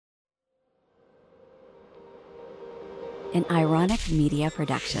an Ironic Media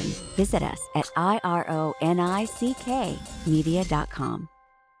production. Visit us at ironickmedia.com.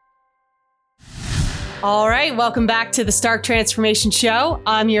 All right, welcome back to the Stark Transformation Show.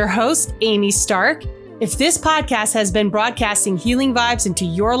 I'm your host, Amy Stark. If this podcast has been broadcasting healing vibes into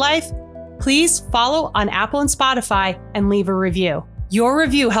your life, please follow on Apple and Spotify and leave a review. Your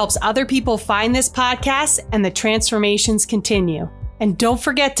review helps other people find this podcast and the transformations continue. And don't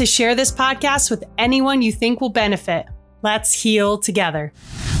forget to share this podcast with anyone you think will benefit. Let's heal together.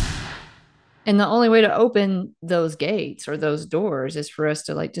 And the only way to open those gates or those doors is for us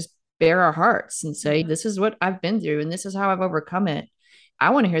to just bare our hearts and say, this is what I've been through and this is how I've overcome it.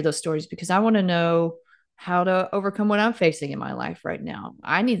 I want to hear those stories because I want to know how to overcome what I'm facing in my life right now.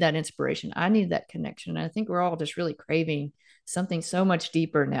 I need that inspiration. I need that connection. And I think we're all just really craving something so much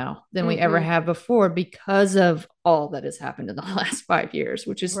deeper now than we ever have before because of all that has happened in the last 5 years,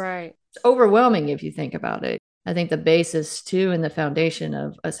 which is overwhelming if you think about it. I think the basis too and the foundation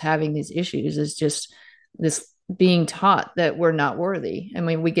of us having these issues is just this being taught that we're not worthy. I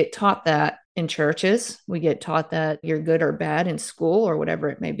mean, we get taught that in churches. We get taught that you're good or bad in school or whatever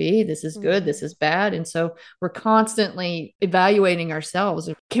it may be. This is good. This is bad. And so we're constantly evaluating ourselves.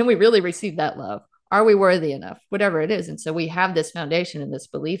 Can we really receive that love? Are we worthy enough? Whatever it is. And so we have this foundation and this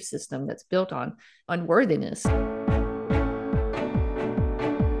belief system that's built on unworthiness.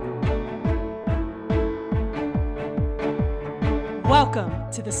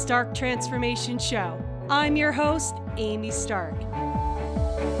 Welcome to the Stark Transformation Show. I'm your host, Amy Stark.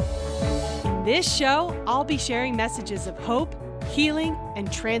 In this show, I'll be sharing messages of hope, healing,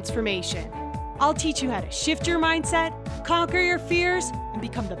 and transformation. I'll teach you how to shift your mindset, conquer your fears, and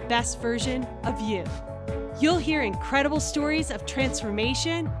become the best version of you. You'll hear incredible stories of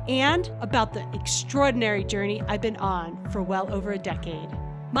transformation and about the extraordinary journey I've been on for well over a decade.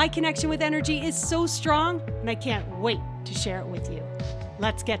 My connection with energy is so strong, and I can't wait to share it with you.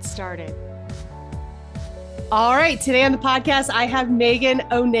 Let's get started. All right, today on the podcast, I have Meagan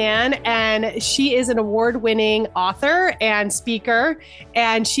Onan, and she is an award-winning author and speaker,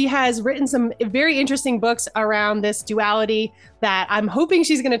 and she has written some very interesting books around this duality that I'm hoping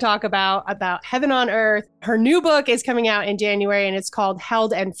she's going to talk about heaven on earth. Her new book is coming out in January, and it's called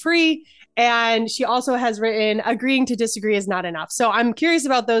Held and Free. And she also has written Agreeing to Disagree is Not Enough. So I'm curious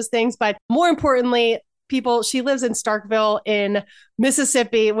about those things, but more importantly, she lives in Starkville in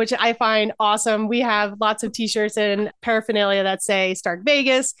Mississippi, which I find awesome. We have lots of t-shirts and paraphernalia that say Stark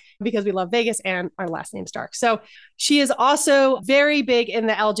Vegas because we love Vegas and our last name Stark. So she is also very big in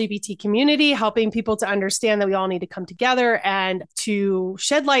the LGBT community, helping people to understand that we all need to come together and to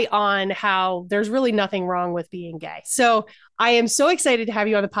shed light on how there's really nothing wrong with being gay. So I am so excited to have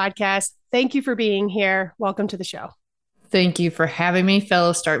you on the podcast. Thank you for being here. Welcome to the show. Thank you for having me,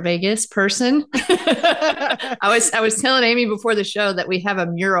 fellow Start Vegas person. I was telling Amy before the show that we have a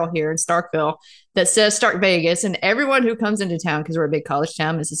mural here in Starkville that says Start Vegas, and everyone who comes into town, because we're a big college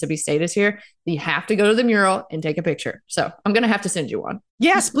town, Mississippi State is here, you have to go to the mural and take a picture. So I'm going to have to send you one.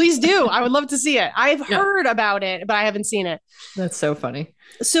 Yes, please do. I would love to see it. I've heard about it, but I haven't seen it. That's so funny.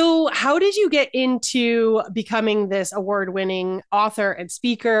 So how did you get into becoming this award-winning author and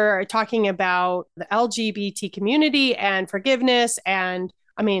speaker, talking about the LGBT community and forgiveness? And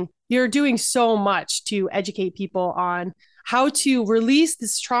I mean, you're doing so much to educate people on how to release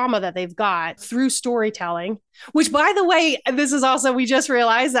this trauma that they've got through storytelling, which, by the way, this is also, we just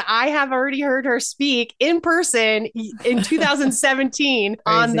realized that I have already heard her speak in person in 2017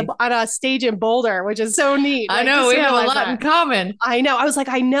 on a stage in Boulder, which is so neat. I know, we have a lot in common. I know. I was like,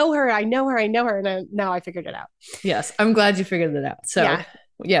 I know her. And then now I figured it out. Yes. I'm glad you figured it out. So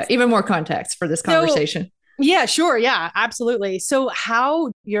yeah, even more context for this conversation. Yeah, sure. Yeah, absolutely. So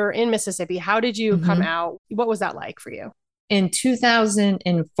how you're in Mississippi, how did you come out? What was that like for you? In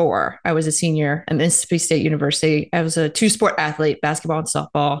 2004, I was a senior at Mississippi State University. I was a two-sport athlete, basketball and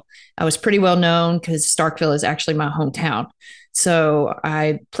softball. I was pretty well known because Starkville is actually my hometown. So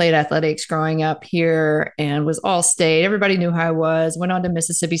I played athletics growing up here and was all state. Everybody knew who I was. Went on to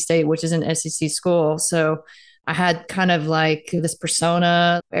Mississippi State, which is an SEC school. So I had kind of like this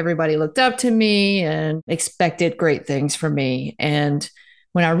persona. Everybody looked up to me and expected great things from me. And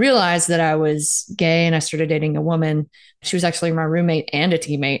when I realized that I was gay and I started dating a woman, she was actually my roommate and a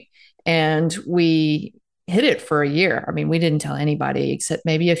teammate. And we hid it for a year. I mean, we didn't tell anybody except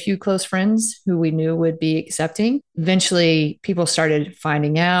maybe a few close friends who we knew would be accepting. Eventually, people started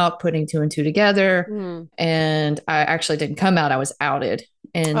finding out, putting two and two together. And I actually didn't come out. I was outed.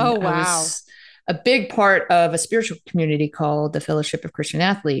 And I was a big part of a spiritual community called the Fellowship of Christian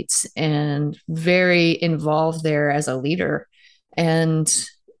Athletes and very involved there as a leader. And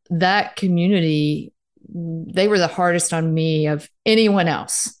that community they were the hardest on me of anyone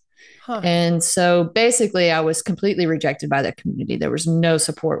else. Huh. And so basically, I was completely rejected by that community. There was no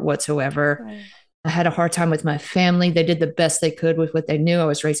support whatsoever. Right. I had a hard time with my family. They did the best they could with what they knew. I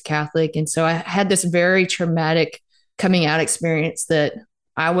was raised Catholic. And so I had this very traumatic coming out experience that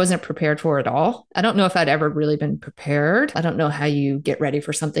I wasn't prepared for at all. I don't know if I'd ever really been prepared. I don't know how you get ready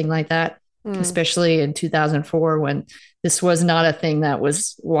for something like that, especially in 2004 when this was not a thing that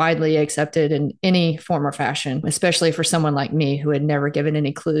was widely accepted in any form or fashion, especially for someone like me who had never given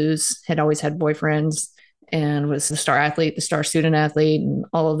any clues, had always had boyfriends, and was the star athlete, the star student athlete, and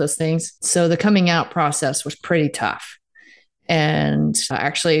all of those things. So the coming out process was pretty tough. And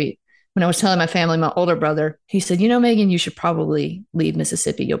actually, when I was telling my family, my older brother, he said, Meagan, you should probably leave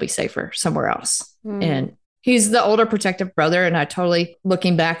Mississippi. You'll be safer somewhere else. And he's the older protective brother. And I totally,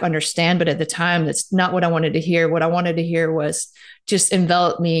 looking back, understand. But at the time, that's not what I wanted to hear. What I wanted to hear was just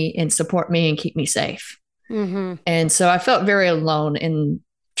envelop me and support me and keep me safe. And so I felt very alone in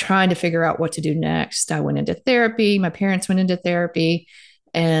trying to figure out what to do next. I went into therapy. My parents went into therapy.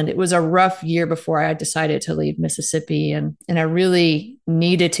 And it was a rough year before I decided to leave Mississippi. And I really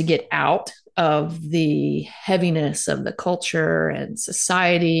needed to get out of the heaviness of the culture and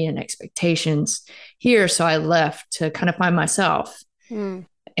society and expectations here. So I left to kind of find myself.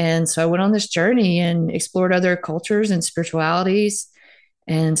 And so I went on this journey and explored other cultures and spiritualities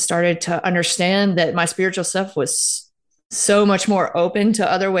and started to understand that my spiritual self was so much more open to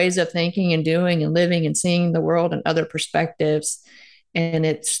other ways of thinking and doing and living and seeing the world and other perspectives. And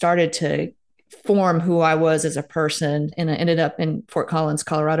it started to form who I was as a person. And I ended up in Fort Collins,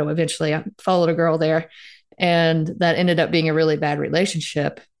 Colorado. Eventually, I followed a girl there, and that ended up being a really bad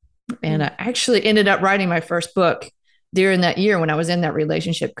relationship. And I actually ended up writing my first book during that year when I was in that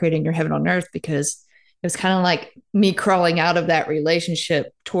relationship, Creating Your Heaven on Earth, because it was kind of like me crawling out of that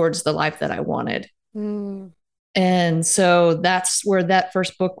relationship towards the life that I wanted. And so that's where that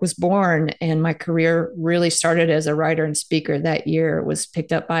first book was born. And my career really started as a writer and speaker that year. It was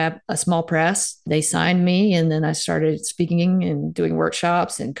picked up by a small press. They signed me. And then I started speaking and doing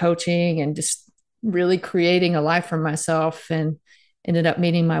workshops and coaching and just really creating a life for myself, and ended up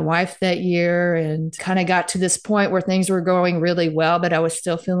meeting my wife that year and kind of got to this point where things were going really well, but I was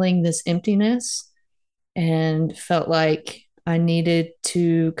still feeling this emptiness and felt like I needed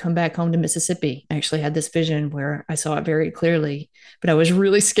to come back home to Mississippi. I actually had this vision where I saw it very clearly, but I was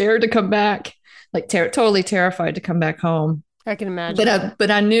really scared to come back, like totally terrified to come back home. I can imagine.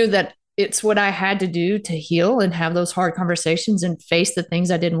 But I knew that it's what I had to do to heal and have those hard conversations and face the things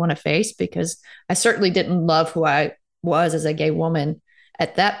I didn't want to face, because I certainly didn't love who I was as a gay woman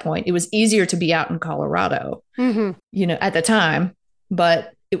at that point. It was easier to be out in Colorado, at the time,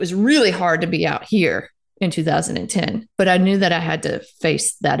 but it was really hard to be out here in 2010, but I knew that I had to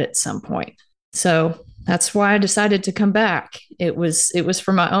face that at some point. So that's why I decided to come back. It was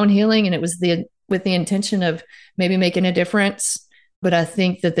for my own healing, and it was with the intention of maybe making a difference. But I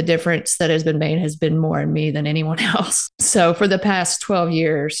think that the difference that has been made has been more in me than anyone else. So for the past 12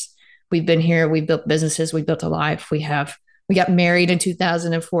 years, we've been here. We built businesses. We built a life. We got married in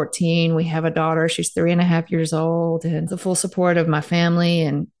 2014. We have a daughter. She's 3.5 years old, and the full support of my family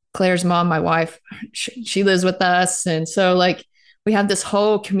and Claire's mom, my wife, she lives with us. And so we have this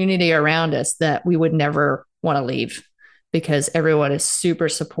whole community around us that we would never want to leave, because everyone is super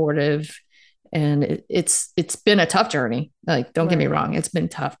supportive. And it's been a tough journey. Don't get me wrong. It's been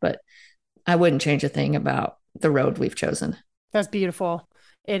tough, but I wouldn't change a thing about the road we've chosen. That's beautiful.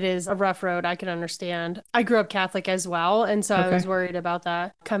 It is a rough road. I can understand. I grew up Catholic as well. And so I was worried about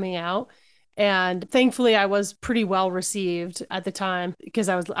that coming out. And thankfully, I was pretty well received at the time, because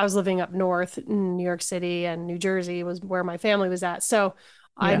I was living up north in New York City, and New Jersey was where my family was at. So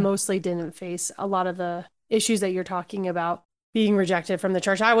I mostly didn't face a lot of the issues that you're talking about, being rejected from the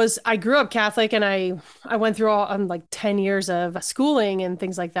church. I grew up Catholic, and I went through all 10 years of schooling and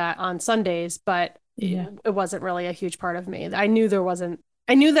things like that on Sundays, but it wasn't really a huge part of me. I knew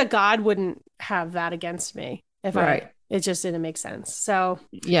that God wouldn't have that against me it just didn't make sense. So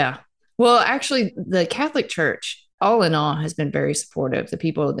yeah. Well, actually, the Catholic Church, all in all, has been very supportive. The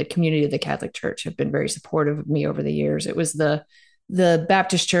people, the community of the Catholic Church have been very supportive of me over the years. It was the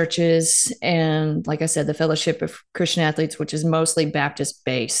Baptist churches and, like I said, the Fellowship of Christian Athletes, which is mostly Baptist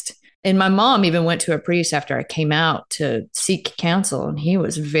based. And my mom even went to a priest after I came out to seek counsel, and he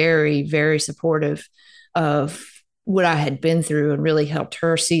was very, very supportive of what I had been through and really helped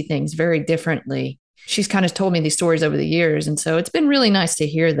her see things very differently. She's kind of told me these stories over the years. And so it's been really nice to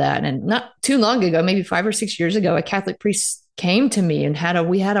hear that. And not too long ago, maybe 5 or 6 years ago, a Catholic priest came to me and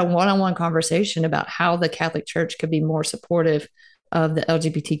we had a one-on-one conversation about how the Catholic Church could be more supportive of the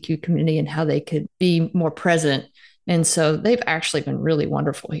LGBTQ community and how they could be more present. And so they've actually been really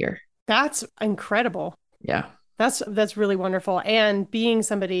wonderful here. That's incredible. Yeah. That's really wonderful. And being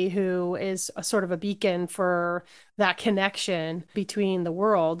somebody who is a sort of a beacon for that connection between the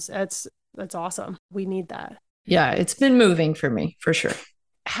worlds, that's awesome. We need that. Yeah, it's been moving for me, for sure.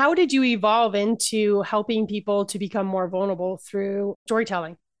 How did you evolve into helping people to become more vulnerable through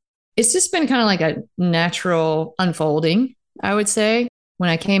storytelling? It's just been kind of like a natural unfolding, I would say. When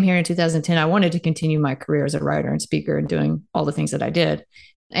I came here in 2010, I wanted to continue my career as a writer and speaker and doing all the things that I did.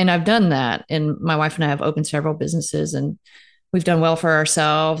 And I've done that. And my wife and I have opened several businesses and we've done well for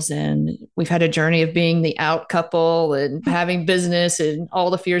ourselves. And we've had a journey of being the out couple and having business and all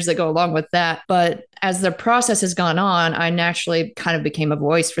the fears that go along with that. But as the process has gone on, I naturally kind of became a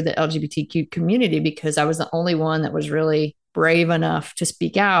voice for the LGBTQ community because I was the only one that was really brave enough to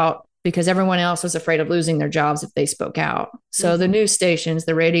speak out because everyone else was afraid of losing their jobs if they spoke out. So the news stations,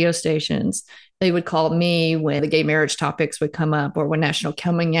 the radio stations, they would call me when the gay marriage topics would come up or when National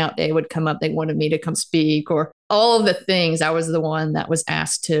Coming Out Day would come up. They wanted me to come speak or all of the things. I was the one that was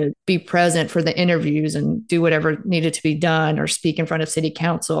asked to be present for the interviews and do whatever needed to be done or speak in front of city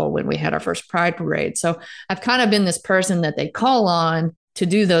council when we had our first Pride parade. So I've kind of been this person that they call on to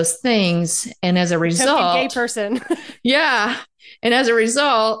do those things. And as a result, gay person. Yeah. And as a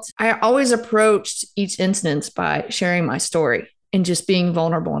result, I always approached each instance by sharing my story and just being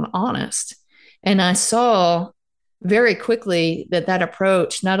vulnerable and honest. And I saw very quickly that that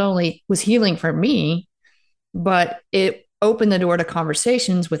approach not only was healing for me, but it opened the door to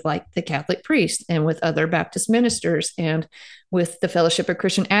conversations with like the Catholic priest and with other Baptist ministers and with the Fellowship of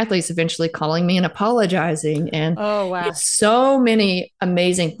Christian Athletes eventually calling me and apologizing. And so many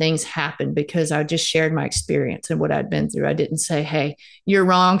amazing things happened because I just shared my experience and what I'd been through. I didn't say, hey, you're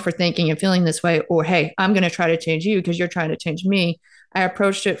wrong for thinking and feeling this way, or hey, I'm going to try to change you because you're trying to change me. I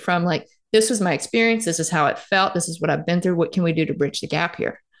approached it from like, this was my experience. This is how it felt. This is what I've been through. What can we do to bridge the gap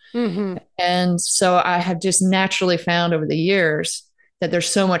here? Mm-hmm. And so I have just naturally found over the years that there's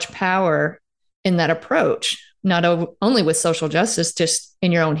so much power in that approach, not only with social justice, just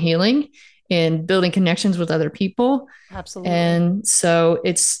in your own healing, in building connections with other people. Absolutely. And so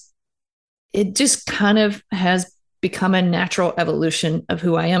it just kind of has become a natural evolution of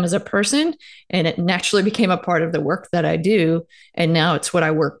who I am as a person. And it naturally became a part of the work that I do. And now it's what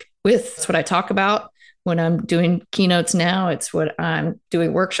I work with. It's what I talk about. When I'm doing keynotes now, it's what I'm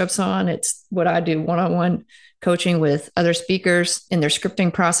doing workshops on. It's what I do one-on-one coaching with other speakers in their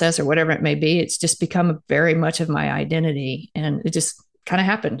scripting process or whatever it may be. It's just become very much of my identity. And it just kind of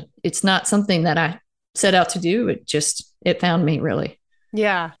happened. It's not something that I set out to do. It found me really.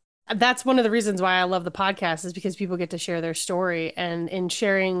 Yeah. That's one of the reasons why I love the podcast is because people get to share their story. And in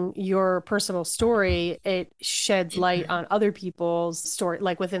sharing your personal story, it sheds light on other people's story,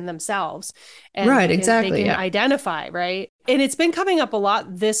 like within themselves. And right, exactly. They can identify, right? And it's been coming up a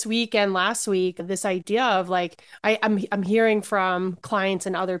lot this week and last week, this idea of like, I'm hearing from clients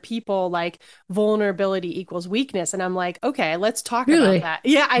and other people like vulnerability equals weakness. And I'm like, okay, let's talk about that.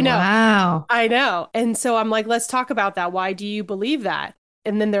 Yeah, I know. Wow. I know. And so I'm like, let's talk about that. Why do you believe that?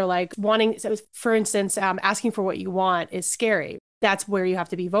 And then they're like for instance, asking for what you want is scary. That's where you have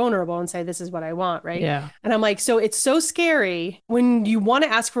to be vulnerable and say, this is what I want. Right. Yeah. And I'm like, so it's so scary when you want to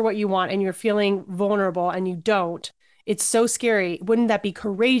ask for what you want and you're feeling vulnerable and you don't. It's so scary. Wouldn't that be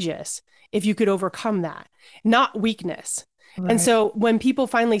courageous if you could overcome that? Not weakness. Right. And so when people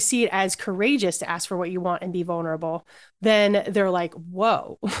finally see it as courageous to ask for what you want and be vulnerable, then they're like,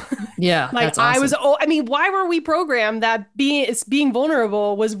 whoa. Yeah. Like awesome. Why were we programmed that being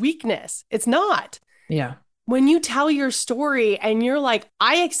vulnerable was weakness? It's not. Yeah. When you tell your story and you're like,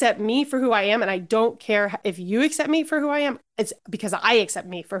 I accept me for who I am, and I don't care if you accept me for who I am, it's because I accept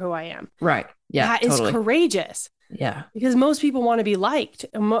me for who I am. Right. Yeah. That is courageous. Yeah. Because most people want to be liked.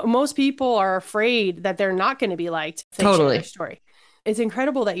 Most people are afraid that they're not going to be liked. If they share their story. It's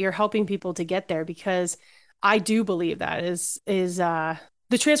incredible that you're helping people to get there because I do believe that is the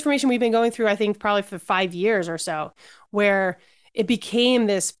transformation we've been going through, I think probably for 5 years or so, where it became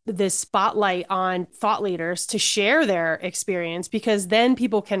this spotlight on thought leaders to share their experience because then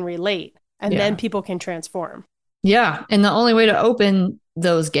people can relate and then people can transform. Yeah. And the only way to open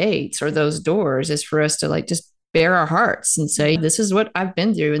those gates or those doors is for us to like just bare our hearts and say, this is what I've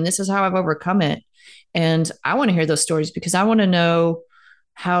been through and this is how I've overcome it. And I want to hear those stories because I want to know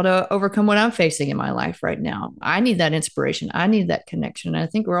how to overcome what I'm facing in my life right now. I need that inspiration. I need that connection. And I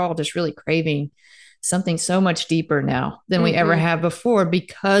think we're all just really craving something so much deeper now than we ever have before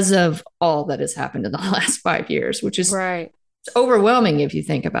because of all that has happened in the last 5 years, which is overwhelming if you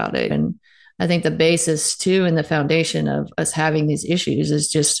think about it. And I think the basis too and the foundation of us having these issues is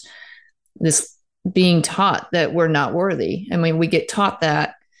just this being taught that we're not worthy. I mean, we get taught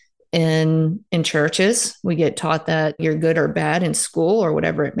that in churches. We get taught that you're good or bad in school or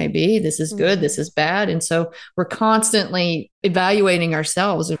whatever it may be. This is good, this is bad. And so we're constantly evaluating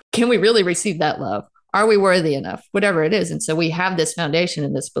ourselves. Can we really receive that love? Are we worthy enough? Whatever it is. And so we have this foundation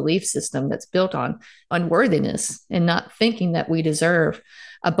and this belief system that's built on unworthiness and not thinking that we deserve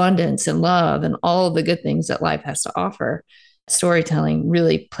abundance and love and all of the good things that life has to offer. Storytelling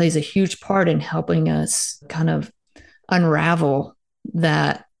really plays a huge part in helping us kind of unravel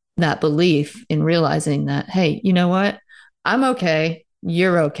that belief in realizing that, hey, you know what? I'm okay.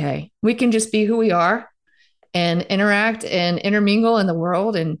 You're okay. We can just be who we are and interact and intermingle in the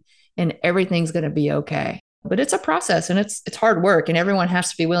world, and everything's going to be okay. But it's a process, and it's hard work, and everyone has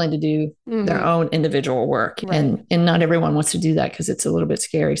to be willing to do their own individual work. Right. And not everyone wants to do that because it's a little bit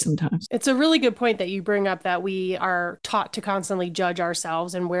scary sometimes. It's a really good point that you bring up, that we are taught to constantly judge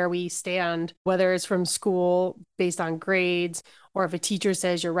ourselves and where we stand, whether it's from school based on grades, or if a teacher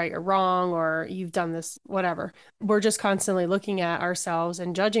says you're right or wrong, or you've done this, whatever. We're just constantly looking at ourselves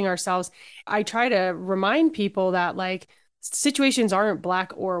and judging ourselves. I try to remind people that, like, situations aren't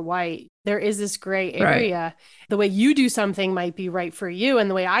black or white. There is this gray area. Right. The way you do something might be right for you, and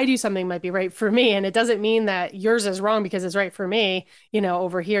the way I do something might be right for me. And it doesn't mean that yours is wrong because it's right for me,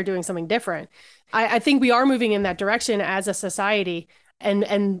 over here doing something different. I think we are moving in that direction as a society,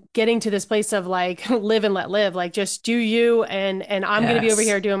 and getting to this place of like, live and let live, like just do you, and I'm going to be over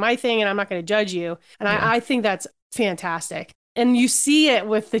here doing my thing, and I'm not going to judge you. And I think that's fantastic. And you see it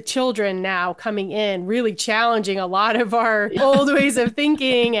with the children now coming in, really challenging a lot of our old ways of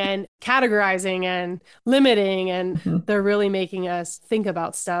thinking and categorizing and limiting. And they're really making us think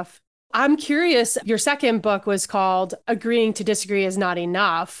about stuff. I'm curious, your second book was called Agreeing to Disagree is Not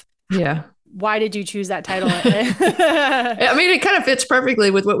Enough. Yeah. Why did you choose that title? I mean, it kind of fits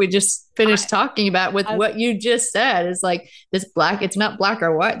perfectly with what we just finished talking about with what you just said. It's like this black, it's not black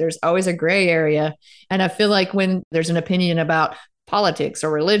or white. There's always a gray area. And I feel like when there's an opinion about politics or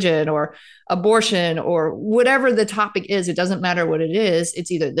religion or abortion or whatever the topic is, it doesn't matter what it is.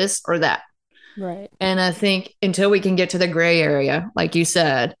 It's either this or that. Right. And I think until we can get to the gray area, like you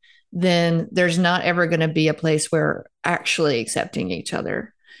said, then there's not ever going to be a place where we're actually accepting each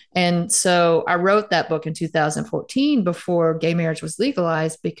other. And so I wrote that book in 2014 before gay marriage was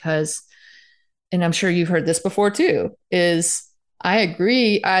legalized because, and I'm sure you've heard this before too, is I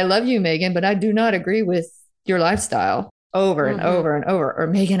agree. I love you, Meagan, but I do not agree with your lifestyle over and over and over. Or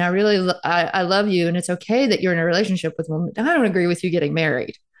Meagan, I love you. And it's okay that you're in a relationship with a woman. I don't agree with you getting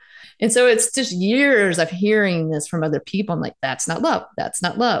married. And so it's just years of hearing this from other people. I'm like, that's not love. That's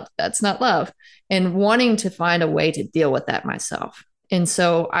not love. That's not love. And wanting to find a way to deal with that myself. And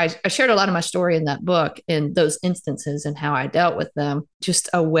so I shared a lot of my story in that book and those instances and how I dealt with them, just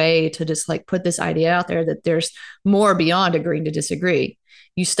a way to just like put this idea out there that there's more beyond agreeing to disagree.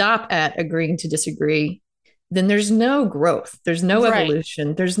 You stop at agreeing to disagree, then there's no growth. There's no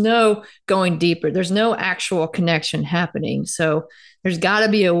evolution. There's no going deeper. There's no actual connection happening. So there's got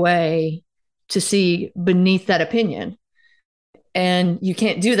to be a way to see beneath that opinion. And you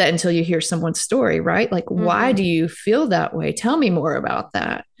can't do that until you hear someone's story, right? Like, why do you feel that way? Tell me more about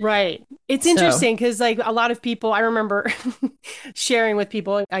that. Right. It's interesting because like a lot of people, I remember sharing with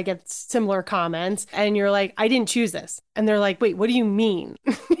people, I get similar comments and you're like, I didn't choose this. And they're like, wait, what do you mean?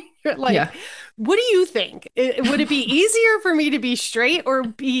 You're like, what do you think? Would it be easier for me to be straight or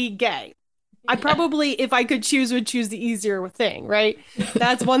be gay? I probably, if I could choose, would choose the easier thing, right?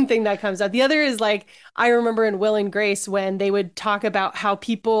 That's one thing that comes out. The other is like, I remember in Will and Grace when they would talk about how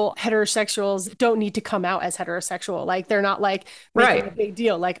people, heterosexuals, don't need to come out as heterosexual. Like they're not like making a big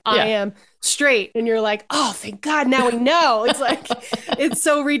deal. Like I am straight. And you're like, oh, thank God, now we know. It's like, it's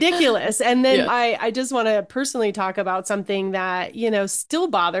so ridiculous. And then I just want to personally talk about something that, still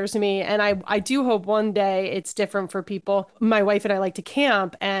bothers me. And I do hope one day it's different for people. My wife and I like to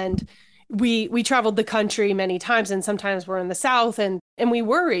camp, and we traveled the country many times, and sometimes we're in the South and we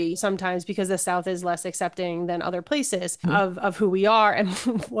worry sometimes because the South is less accepting than other places of who we are. And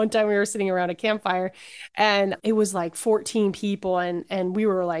one time we were sitting around a campfire and it was like 14 people and we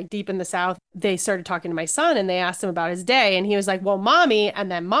were like deep in the South. They started talking to my son and they asked him about his day. And he was like, well, mommy, and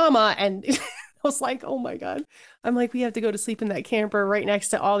then mama. And I was like, oh my God. I'm like, we have to go to sleep in that camper right next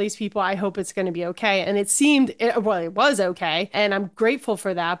to all these people. I hope it's going to be okay. And it was okay. And I'm grateful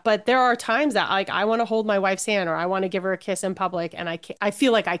for that. But there are times that like, I want to hold my wife's hand or I want to give her a kiss in public. And I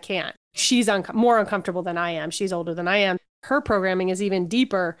feel like I can't. She's more uncomfortable than I am. She's older than I am. Her programming is even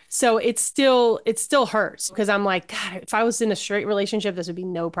deeper. So it still hurts because I'm like, God, if I was in a straight relationship, this would be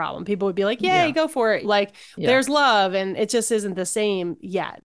no problem. People would be like, yay, go for it. Like there's love. And it just isn't the same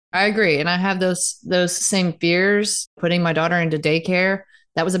yet. I agree. And I have those same fears. Putting my daughter into daycare,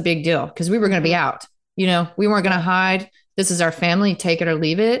 that was a big deal because we were going to be out. You know, we weren't going to hide. This is our family, take it or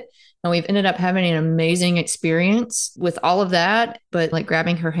leave it. And we've ended up having an amazing experience with all of that. But like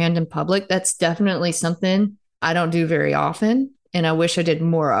grabbing her hand in public, that's definitely something I don't do very often. And I wish I did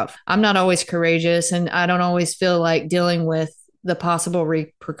more of. I'm not always courageous and I don't always feel like dealing with the possible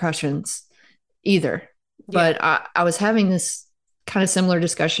repercussions either. Yeah. But I was having this kind of similar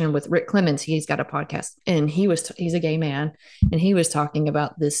discussion with Rick Clemens. He's got a podcast and he's a gay man and he was talking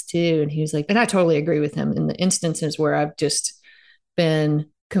about this too. And he was like, and I totally agree with him in the instances where I've just been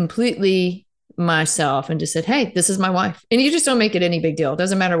completely myself and just said, hey, this is my wife. And you just don't make it any big deal. It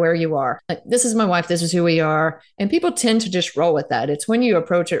doesn't matter where you are. Like, this is my wife. This is who we are. And people tend to just roll with that. It's when you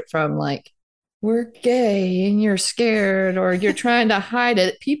approach it from like, we're gay and you're scared or you're trying to hide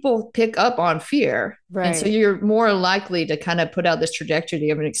it, people pick up on fear. Right. And so you're more likely to kind of put out this trajectory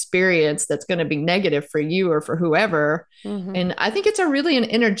of an experience that's going to be negative for you or for whoever. Mm-hmm. And I think it's really an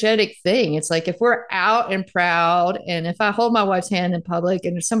energetic thing. It's like if we're out and proud and if I hold my wife's hand in public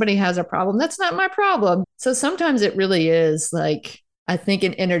and if somebody has a problem, that's not my problem. So sometimes it really is like, I think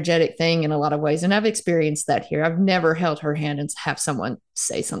an energetic thing in a lot of ways. And I've experienced that here. I've never held her hand and have someone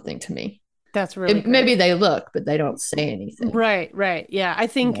say something to me. That's really maybe they look, but they don't say anything. Right. Yeah. I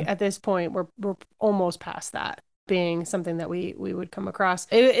think at this point we're almost past that being something that we would come across.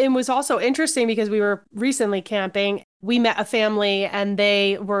 It was also interesting because we were recently camping. We met a family and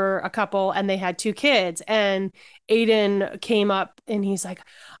they were a couple and they had 2 kids. And Aiden came up and he's like,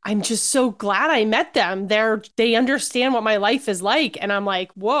 I'm just so glad I met them. They understand what my life is like. And I'm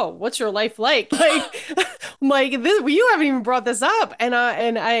like, whoa, what's your life like? Like this, you haven't even brought this up. And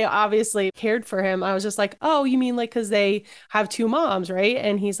I obviously cared for him. I was just like, oh, you mean like, cause they have 2 moms, right?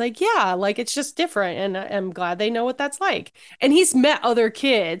 And he's like, yeah, like it's just different. And I'm glad they know what that's like. And he's met other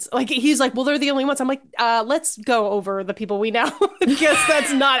kids. Like, he's like, well, they're the only ones. I'm like, let's go over the people we know because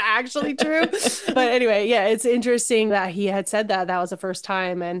that's not actually true. But anyway, yeah, it's interesting that he had said that was the first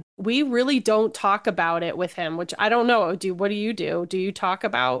time. And we really don't talk about it with him, which I don't know. What do you do? Do you talk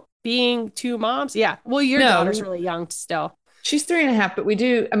about being 2 moms? Yeah. Well, your daughter's really young still. She's 3.5, but we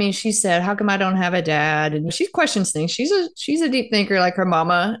do. I mean, she said, how come I don't have a dad? And she questions things. She's a deep thinker like her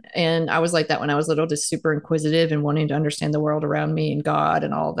mama. And I was like that when I was little, just super inquisitive and wanting to understand the world around me and God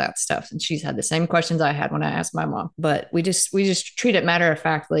and all of that stuff. And she's had the same questions I had when I asked my mom, but we just treat it matter of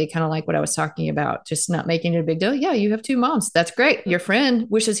factly, kind of like what I was talking about, just not making it a big deal. Yeah, you have 2 moms. That's great. Your friend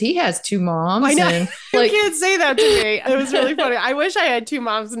wishes he has 2 moms. I know. And, like, you can't say that to me. It was really funny. I wish I had 2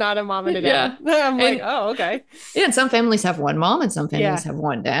 moms, not a mom and a dad. Yeah. I'm like, oh, okay. Yeah. And some families have 1 mom and some families have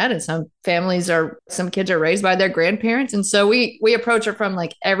 1 dad, and some kids are raised by their grandparents. And so we approach it from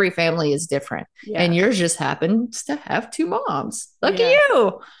like every family is different. Yeah. And yours just happens to have 2 moms. Look at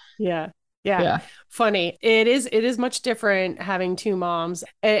you. Yeah. Funny. It is much different having 2 moms.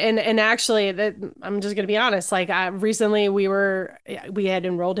 And actually that I'm just going to be honest. Like recently we had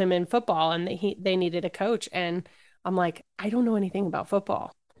enrolled him in football and they needed a coach. And I'm like, I don't know anything about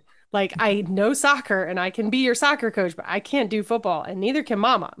football. Like I know soccer and I can be your soccer coach, but I can't do football and neither can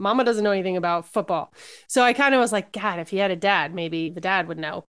mama. Mama doesn't know anything about football. So I kind of was like, God, if he had a dad, maybe the dad would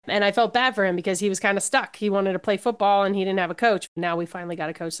know. And I felt bad for him because he was kind of stuck. He wanted to play football and he didn't have a coach. Now we finally got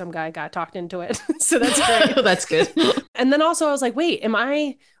a coach. Some guy got talked into it. So that's great. That's good. And then also I was like, wait,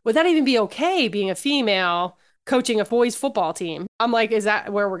 would that even be okay being a female coaching a boys football team? I'm like, is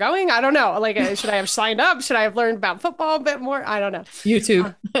that where we're going? I don't know. Like, should I have signed up? Should I have learned about football a bit more? I don't know.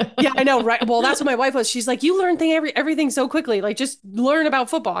 YouTube. Yeah, I know. Right. Well, that's what my wife was. She's like, you learn everything so quickly. Like, just learn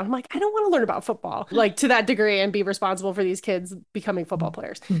about football. I'm like, I don't want to learn about football like to that degree and be responsible for these kids becoming football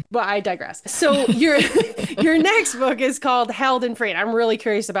players. But I digress. So your next book is called Held and Free. I'm really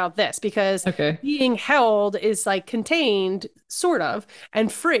curious about this because being held is like contained, sort of,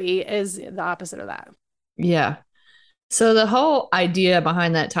 and free is the opposite of that. Yeah. So the whole idea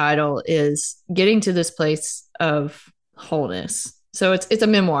behind that title is getting to this place of wholeness. So it's a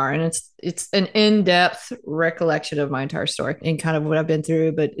memoir and it's an in-depth recollection of my entire story and kind of what I've been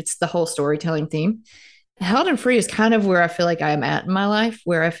through, but it's the whole storytelling theme. Held and Free is kind of where I feel like I am at in my life,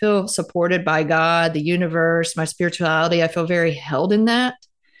 where I feel supported by God, the universe, my spirituality. I feel very held in that.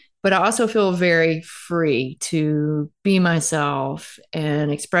 But I also feel very free to be myself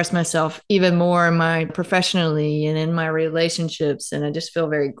and express myself even more professionally and in my relationships. And I just feel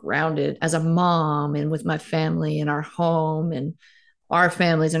very grounded as a mom and with my family and our home and our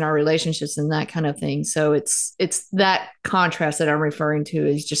families and our relationships and that kind of thing. So it's that contrast that I'm referring to,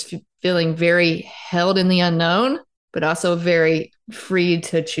 is just feeling very held in the unknown, but also very free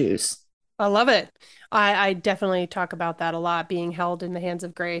to choose. I love it. I definitely talk about that a lot, being held in the hands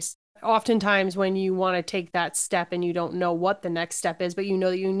of grace. Oftentimes when you want to take that step and you don't know what the next step is, but you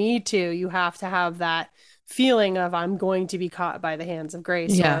know that you need to, you have to have that feeling of, I'm going to be caught by the hands of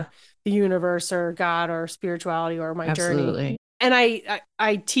grace, or the universe or God or spirituality or my journey. And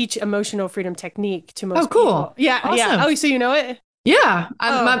I teach emotional freedom technique to most people. Yeah. Awesome. Yeah. Oh, so you know it? Yeah.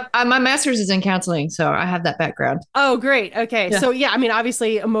 My master's is in counseling, so I have that background. Oh, great. Okay. Yeah. So yeah, I mean,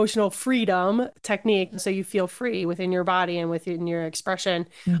 obviously emotional freedom technique. So you feel free within your body and within your expression.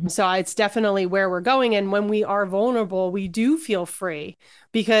 Mm-hmm. So it's definitely where we're going. And when we are vulnerable, we do feel free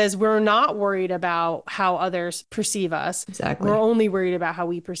because we're not worried about how others perceive us. Exactly. We're only worried about how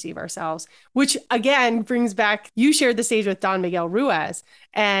we perceive ourselves, which again brings back, you shared the stage with Don Miguel Ruiz,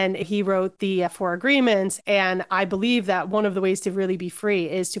 and he wrote the 4 Agreements. And I believe that one of the ways to really be free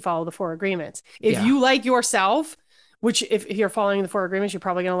is to follow the 4 Agreements. If you like yourself, which if you're following the 4 Agreements, you're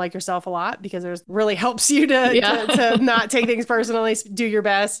probably going to like yourself a lot, because it really helps you to not take things personally, do your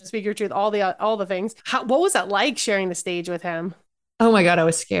best, speak your truth, all the things. What was that like sharing the stage with him? Oh my God, I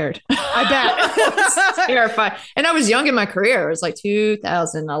was scared. I bet. I was terrified. And I was young in my career. It was like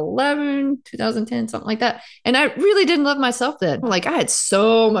 2011, 2010, something like that. And I really didn't love myself then. Like, I had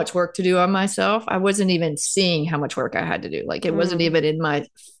so much work to do on myself. I wasn't even seeing how much work I had to do. Like, it wasn't even in my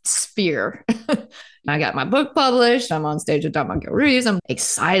sphere. I got my book published. I'm on stage with Don Miguel Ruiz. I'm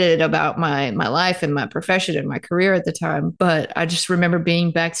excited about my life and my profession and my career at the time. But I just remember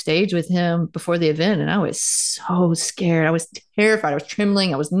being backstage with him before the event, and I was so scared. I was terrified. I was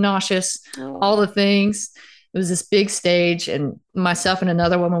trembling. I was nauseous, all the things. It was this big stage, and myself and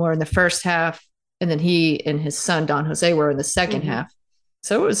another woman were in the first half, and then he and his son, Don Jose, were in the second half.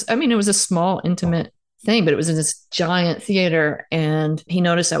 So it was a small, intimate thing, but it was in this giant theater, and he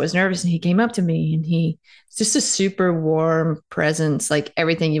noticed I was nervous, and he came up to me, and he was just a super warm presence, like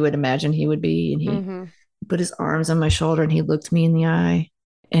everything you would imagine he would be. And he put his arms on my shoulder, and he looked me in the eye,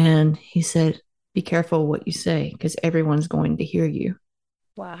 and he said, "Be careful what you say, because everyone's going to hear you."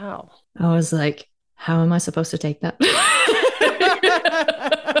 Wow. I was like, how am I supposed to take that?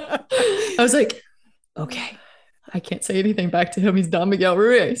 I was like, okay, I can't say anything back to him. He's Don Miguel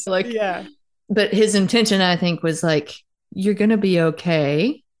Ruiz. But his intention, I think, was like, you're going to be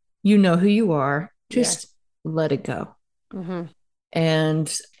okay. You know who you are. Just let it go.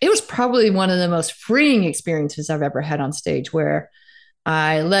 And it was probably one of the most freeing experiences I've ever had on stage, where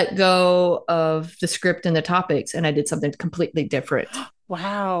I let go of the script and the topics, and I did something completely different.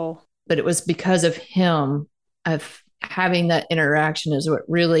 Wow. But it was because of him, of having that interaction, is what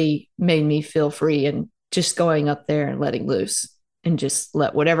really made me feel free, and just going up there and letting loose. And just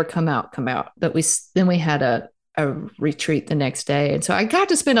let whatever come out. But we had a retreat the next day. And so I got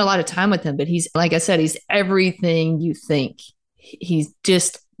to spend a lot of time with him, but he's, like I said, he's everything you think. He's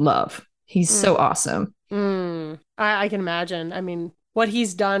just love. He's so awesome. I can imagine. I mean, what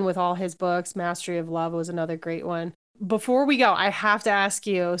he's done with all his books, Mastery of Love was another great one. Before we go, I have to ask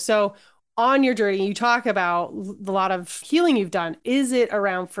you, so on your journey, you talk about a lot of healing you've done. Is it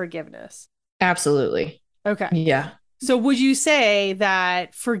around forgiveness? Absolutely. Okay. Yeah. So would you say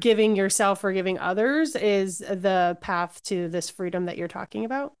that forgiving yourself, forgiving others is the path to this freedom that you're talking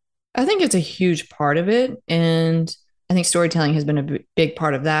about? I think it's a huge part of it. And I think storytelling has been a big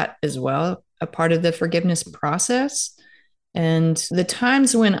part of that as well, a part of the forgiveness process. And the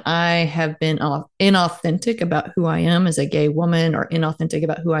times when I have been inauthentic about who I am as a gay woman, or inauthentic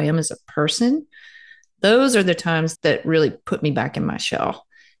about who I am as a person, those are the times that really put me back in my shell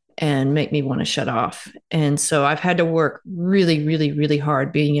and make me want to shut off. And so I've had to work really, really, really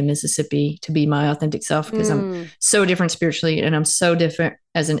hard being in Mississippi to be my authentic self, because I'm so different spiritually, and I'm so different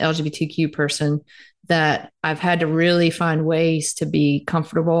as an LGBTQ person, that I've had to really find ways to be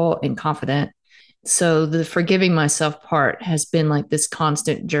comfortable and confident. So the forgiving myself part has been like this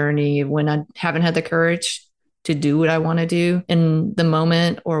constant journey when I haven't had the courage to do what I want to do in the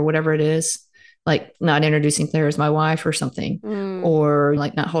moment, or whatever it is. Like not introducing Claire as my wife or something, or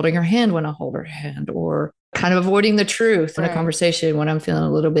like not holding her hand when I hold her hand, or kind of avoiding the truth in a conversation when I'm feeling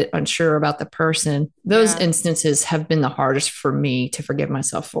a little bit unsure about the person. Those instances have been the hardest for me to forgive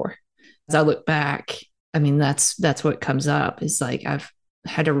myself for. As I look back, I mean, that's what comes up, is like, I've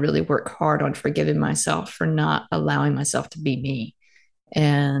had to really work hard on forgiving myself for not allowing myself to be me.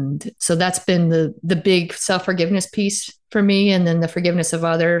 And so that's been the big self-forgiveness piece for me. And then the forgiveness of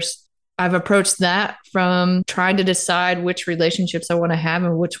others. I've approached that from trying to decide which relationships I want to have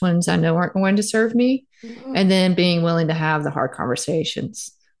and which ones I know aren't going to serve me. And then being willing to have the hard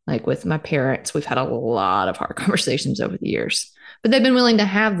conversations. Like with my parents, we've had a lot of hard conversations over the years, but they've been willing to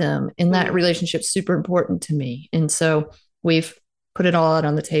have them. And that relationship's super important to me. And so we've put it all out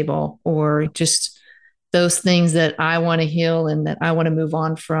on the table, or just those things that I want to heal and that I want to move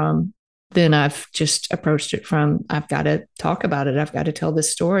on from. Then I've just approached it from, I've got to talk about it. I've got to tell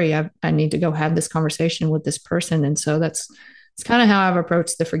this story. I need to go have this conversation with this person. And so it's kind of how I've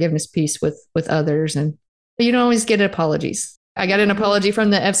approached the forgiveness piece with others. And you don't always get apologies. I got an apology from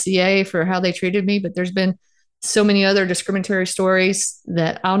the FCA for how they treated me, but there's been so many other discriminatory stories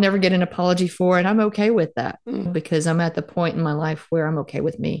that I'll never get an apology for. And I'm okay with that because I'm at the point in my life where I'm okay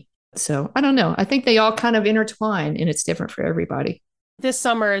with me. So I don't know. I think they all kind of intertwine, and it's different for everybody. This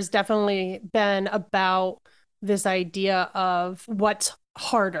summer has definitely been about this idea of what's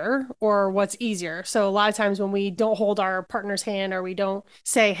harder or what's easier. So a lot of times when we don't hold our partner's hand, or we don't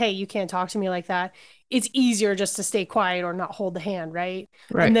say, hey, you can't talk to me like that, it's easier just to stay quiet or not hold the hand, right?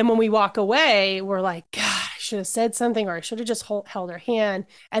 And then when we walk away, we're like, God, I should have said something, or I should have just held her hand.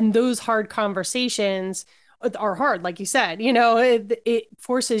 And those hard conversations are hard. Like you said, it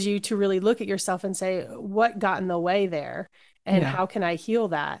forces you to really look at yourself and say, what got in the way there? And how can I heal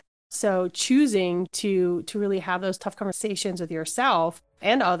that? So choosing to really have those tough conversations with yourself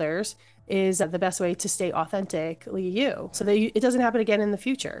and others is the best way to stay authentically you, so that it doesn't happen again in the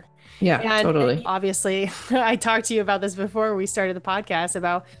future. Yeah, totally. And obviously, I talked to you about this before we started the podcast,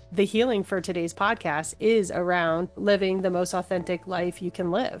 about the healing for today's podcast is around living the most authentic life you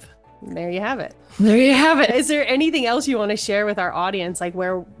can live. There you have it. There you have it. Is there anything else you want to share with our audience, like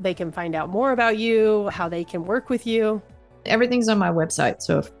where they can find out more about you, how they can work with you? Everything's on my website.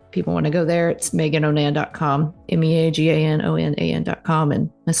 So if people want to go there, it's meaganonan.com, meaganonan.com.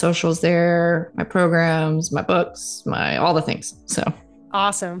 And my socials there, my programs, my books, all the things. So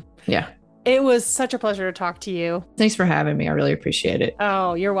awesome. Yeah. It was such a pleasure to talk to you. Thanks for having me. I really appreciate it.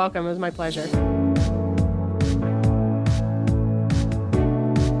 Oh, you're welcome. It was my pleasure.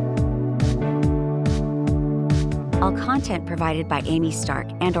 All content provided by Amy Stark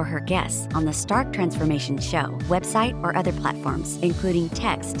and/or her guests on the Stark Transformation Show website or other platforms, including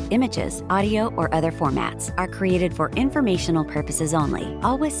text, images, audio, or other formats, are created for informational purposes only.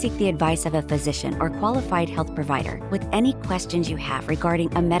 Always seek the advice of a physician or qualified health provider with any questions you have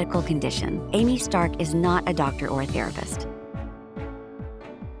regarding a medical condition. Amy Stark is not a doctor or a therapist.